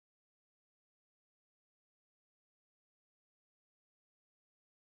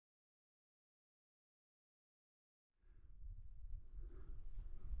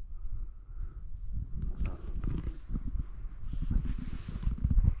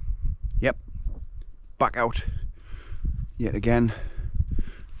Yep, back out yet again.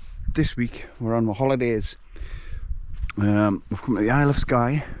 This week we're on my holidays. We've come to the Isle of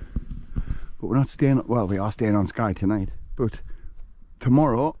Skye, but we're not staying, well, we are staying on Skye tonight, but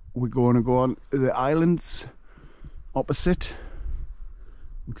tomorrow we're going to go on the islands opposite,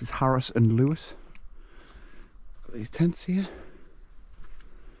 which is Harris and Lewis. Got these tents here.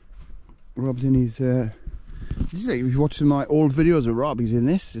 Rob's in his, this is like, if you watch some of my old videos of Rob, he's in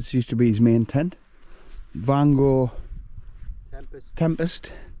this. This used to be his main tent. Vango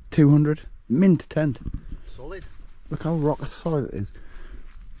Tempest 200, mint tent. Solid. Look how rock solid it is.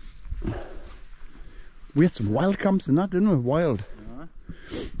 We had some wild camps in that, didn't we? Wild. I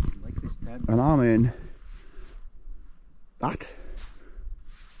like this tent. And I'm in that.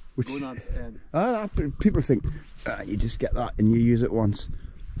 Which, people think you just get that and you use it once.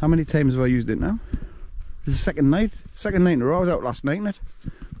 How many times have I used it now? This is the second night. Second night in a row. I was out last night, innit?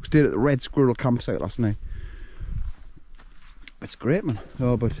 We stayed at the Red Squirrel campsite last night. It's great, man.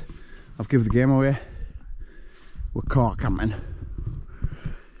 Oh, but I've given the game away. We're car camping.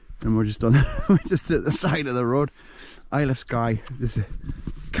 And we're just on we're just at the side of the road. Isle of Skye. There's a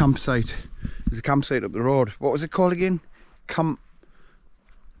campsite. There's a campsite up the road. What was it called again? Camusmore.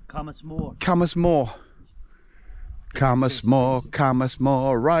 Camusmore. Camusmore,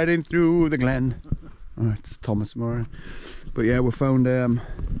 Camusmore, riding through the glen. Oh, it's Thomas Moore. But yeah, we found the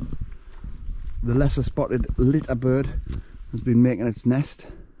lesser spotted litter bird has been making its nest.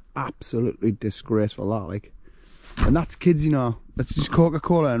 Absolutely disgraceful, that, like. And that's kids, you know. That's just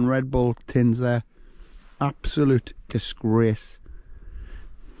Coca-Cola and Red Bull tins there. Absolute disgrace.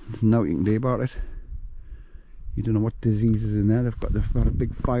 There's nothing you can do about it. You don't know what disease is in there. They've got a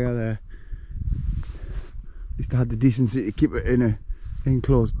big fire there. At least I had the decency to keep it in a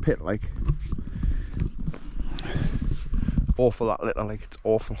enclosed pit, like. Awful, that litter, like, it's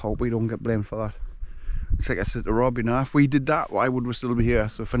awful. Hope we don't get blamed for that. It's like I said to Rob, you know, if we did that, why would we still be here?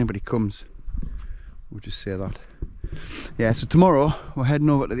 So if anybody comes, we'll just say that. Yeah, so tomorrow we're heading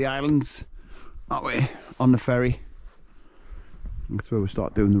over to the islands that way on the ferry. That's where we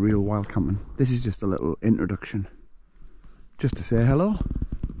start doing the real wild camping. This is just a little introduction, just to say hello.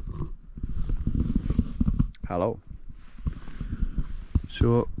 Hello.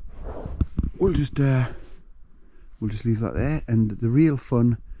 So we'll just leave that there, and the real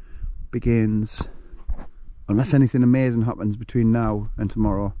fun begins, unless anything amazing happens between now and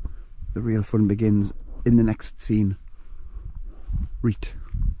tomorrow. The real fun begins in the next scene. Reet.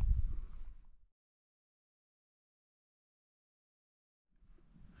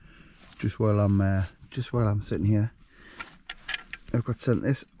 Just while I'm sitting here, I've got sent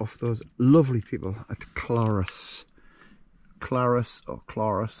this off those lovely people at Claris, or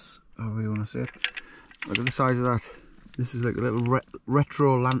Claris, however you want to say it. Look at the size of that. This is like a little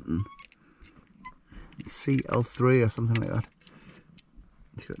retro lantern. CL3 or something like that.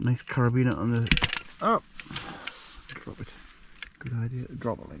 It's got a nice carabiner on the... Oh! Drop it. Good idea to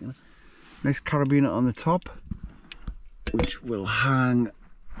drop it like that. Nice carabiner on the top, which will hang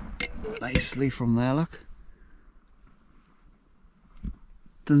nicely from there, look.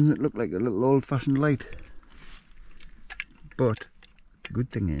 Doesn't it look like a little old-fashioned light? But the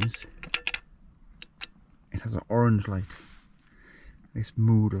good thing is, it has an orange light. Nice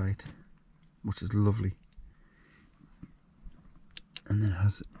mood light, which is lovely. And then it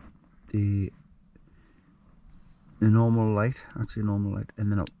has the normal light, actually a normal light,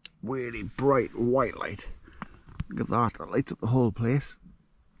 and then a really bright white light. Look at that, that lights up the whole place.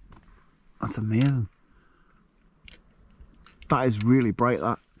 That's amazing. That is really bright,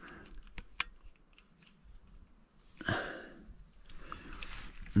 that.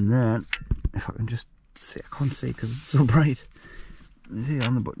 And then, if I can just see, I can't see because it's so bright. You see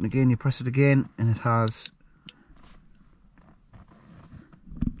on the button again, you press it again, and it has...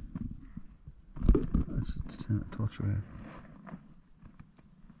 Let's turn that torch around.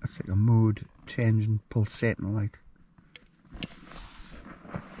 That's like a mood changing, pulsating light.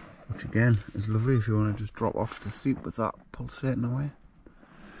 Which again is lovely if you want to just drop off to sleep with that pulsating away.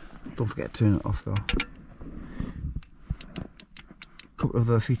 Don't forget to turn it off though. A couple of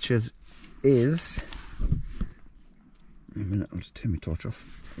other features is... In a minute, I'll just turn my torch off.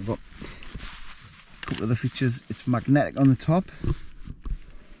 I've got a couple of the features. It's magnetic on the top.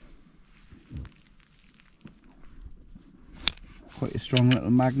 Quite a strong little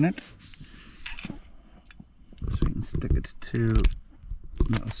magnet. So you can stick it to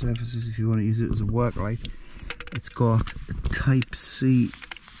metal surfaces if you want to use it as a work light. It's got a Type-C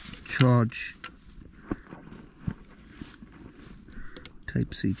charge.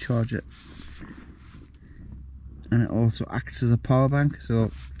 Type-C charger. And it also acts as a power bank,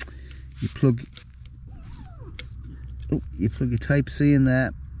 so You plug your Type C in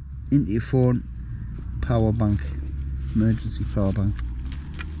there, into your phone, power bank, emergency power bank.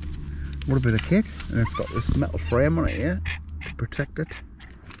 What a bit of kit. And it's got this metal frame on it here to protect it.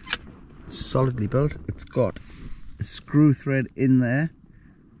 It's solidly built. It's got a screw thread in there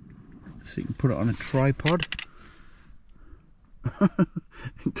so you can put it on a tripod.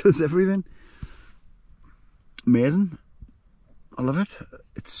 It does everything. Amazing. I love it.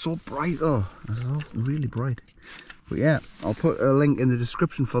 It's so bright though. It's so really bright. But yeah, I'll put a link in the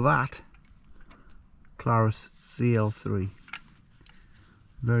description for that. Claris CL3.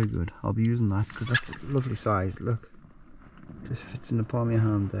 Very good. I'll be using that because that's a lovely size. Look, just fits in the palm of your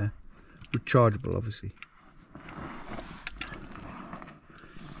hand there. Rechargeable, obviously.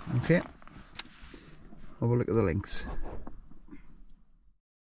 Okay. Have a look at the links.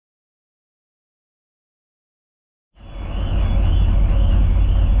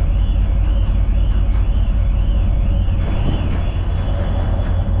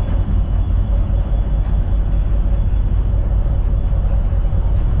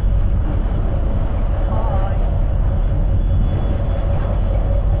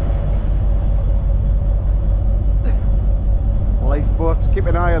 Lifeboats, keep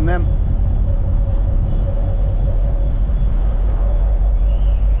an eye on them.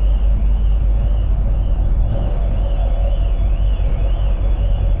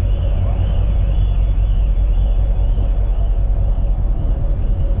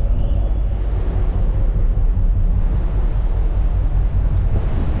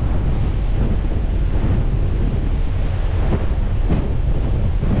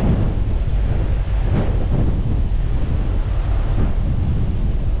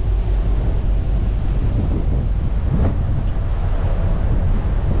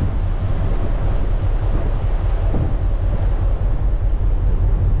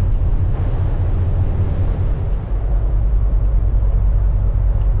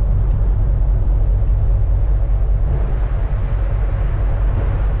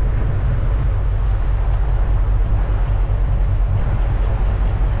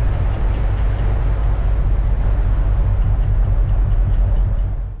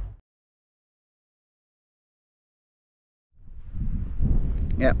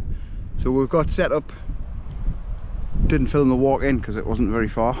 Yeah, so we've got set up. Didn't film the walk in because it wasn't very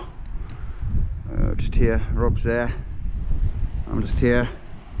far. Just here, Rob's there. I'm just here.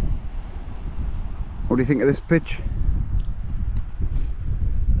 What do you think of this pitch?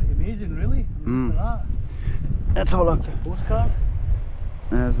 Pretty amazing, really. Look at that. Let's have a look. Postcard.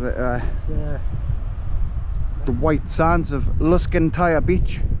 There's the white sands of Luskentyre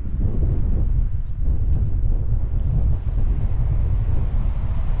beach.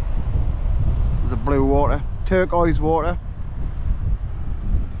 The blue water, turquoise water.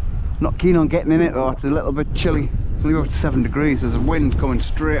 Not keen on getting in it though, it's a little bit chilly. It's only about 7 degrees, there's a wind coming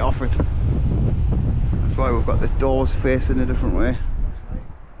straight off it. That's why we've got the doors facing a different way.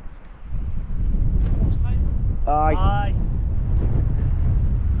 Aye. Aye.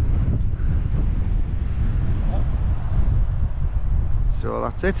 So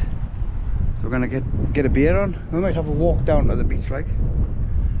that's it. So we're gonna get a beer on. We might have a walk down to the beach like.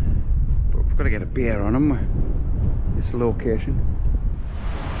 We've got to get a beer on them. This location.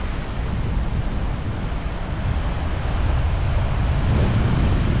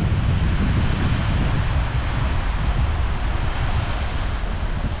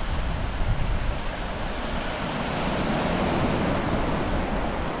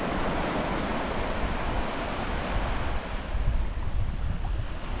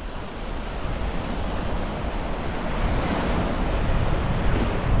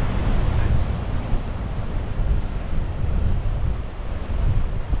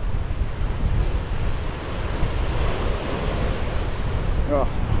 Oh.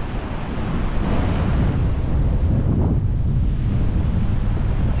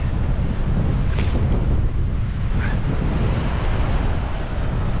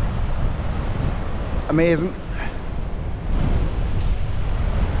 Amazing.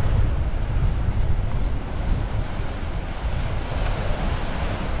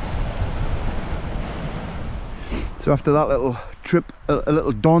 So after that little trip, a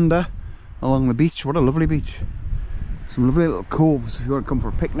little donder along the beach. What a lovely beach. Some lovely little coves if you want to come for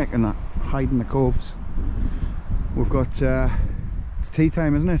a picnic and that, hide in the coves. We've got, it's tea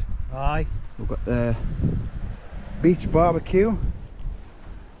time, isn't it? Aye. We've got the beach barbecue.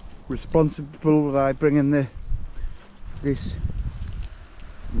 Responsible that I bring in this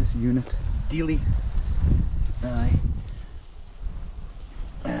unit. Dealy. Aye.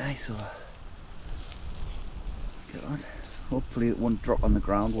 Aye, so get that. Hopefully it won't drop on the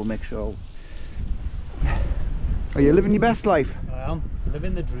ground. We'll make sure. Are you living your best life? I am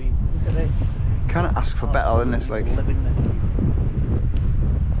living the dream. Look at this. Can't ask for better than this. Like, Living the dream.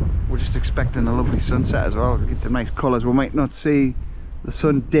 we're just expecting a lovely sunset as well. Get some nice colours. We might not see the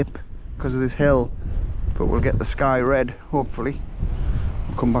sun dip because of this hill, but we'll get the sky red. Hopefully,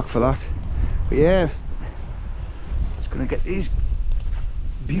 we'll come back for that. But yeah, just gonna get these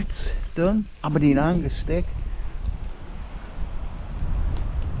buttes done. Aberdeen Angus steak.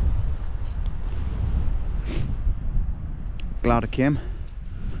 Glad I came.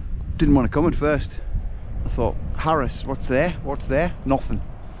 Didn't want to come at first. I thought, Harris, what's there? What's there? Nothing.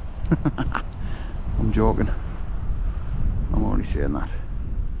 I'm joking. I'm only saying that.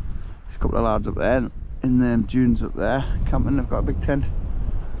 There's a couple of lads up there in the dunes up there camping. They've got a big tent.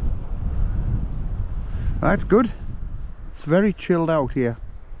 That's good. It's very chilled out here.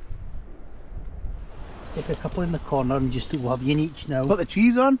 Take a couple in the corner and just we'll have you in each now. Put the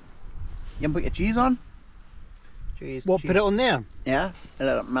cheese on. You can put your cheese on. Cheese. What? Cheese. Put it on there? Yeah.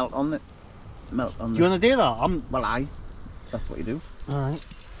 Let it melt on it. Melt on. Do you want to do that? Well, aye. That's what you do. Alright.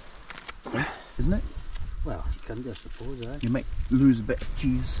 Isn't it? Well, you can do, I suppose, eh? You might lose a bit of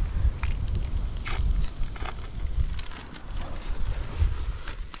cheese.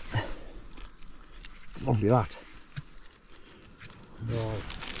 It's lovely that. Right.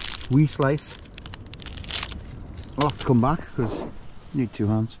 Wee slice. I'll have to come back because I need 2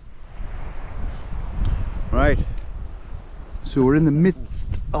 hands. Right. So we're in the midst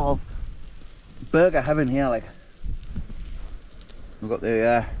of burger heaven here. Like, we've got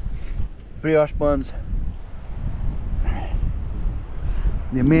the brioche buns,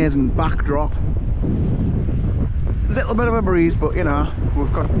 the amazing backdrop. A little bit of a breeze, but you know,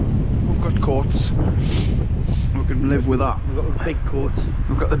 we've got coats. We can live with that. We've got the big coat.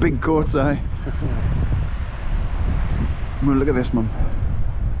 We've got the big coats, aye. Well, look at this, mum.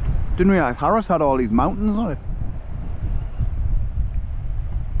 Didn't realise Harris had all these mountains on it.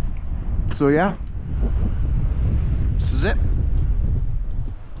 So yeah, this is it.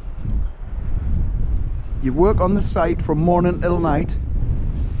 You work on the site from morning till night.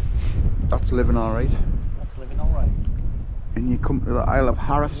 That's living alright. That's living alright. And you come to the Isle of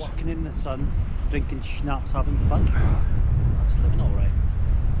Harris. Walking in the sun, drinking schnapps, having fun. That's living alright.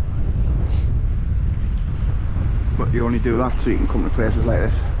 But you only do that so you can come to places like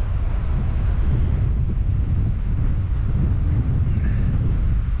this.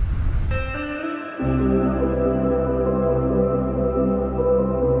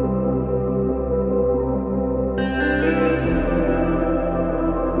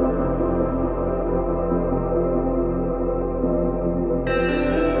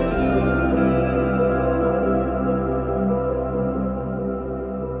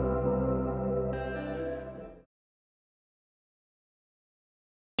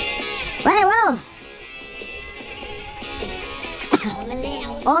 Very well.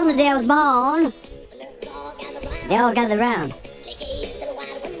 On the day I was born, they all gathered round.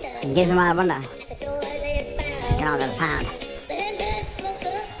 And gave them a wonder. Get on the pound.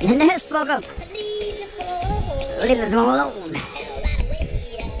 The nurse spoke up. Leave this one alone.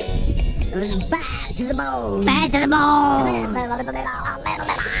 It was bad to the bone. Bad to the bone.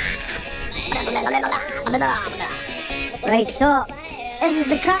 Right, so this is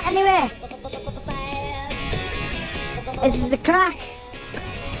the crack anyway. This is the crack.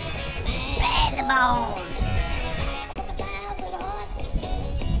 Bad to the bone.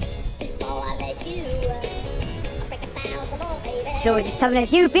 So we're just having a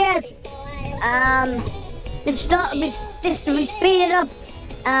few beers. Let's start with this, we speed it up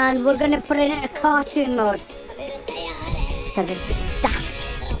and we're gonna put it in a cartoon mode. Because it's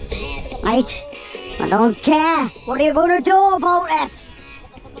daft. Right? I don't care. What are you gonna do about it?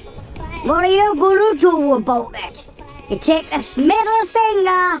 What are you gonna do about it? You take this middle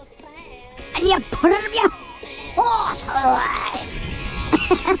finger and you put it up your horse.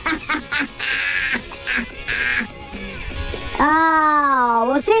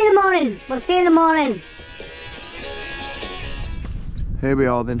 Oh, we'll see you in the morning. We'll see you in the morning. Here we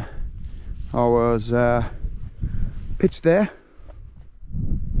are then. I was pitched there.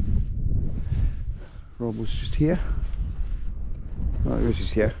 Rob was just here. Oh, he was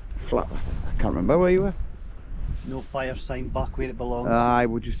just here. Flat. I can't remember where you were. No fire sign back where it belongs. Aye,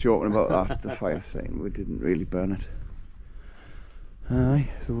 we're just joking about that. The fire sign. We didn't really burn it. Aye,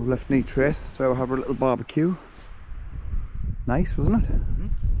 so we've left no trace. So we'll have a little barbecue. Nice, wasn't it? Mm-hmm.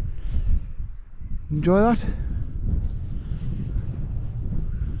 Enjoy that?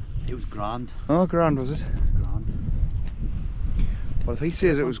 It was grand. Oh, grand was it? Grand. Well, if he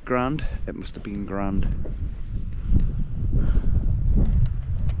says it was grand, it must have been grand.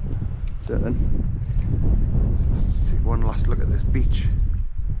 So then, let's take one last look at this beach.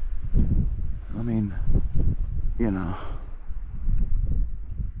 I mean, you know.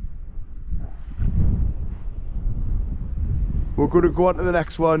 We're going to go on to the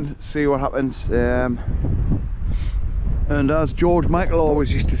next one, see what happens. And as George Michael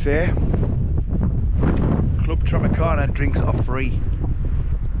always used to say, Club Tropicana drinks are free.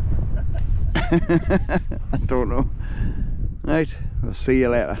 I don't know. Right, I'll see you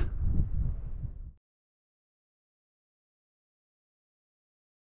later.